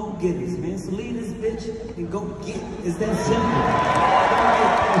room of go-getters, man. So leave this bitch and go get. It's that simple.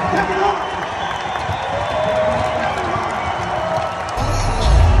 Pick it up.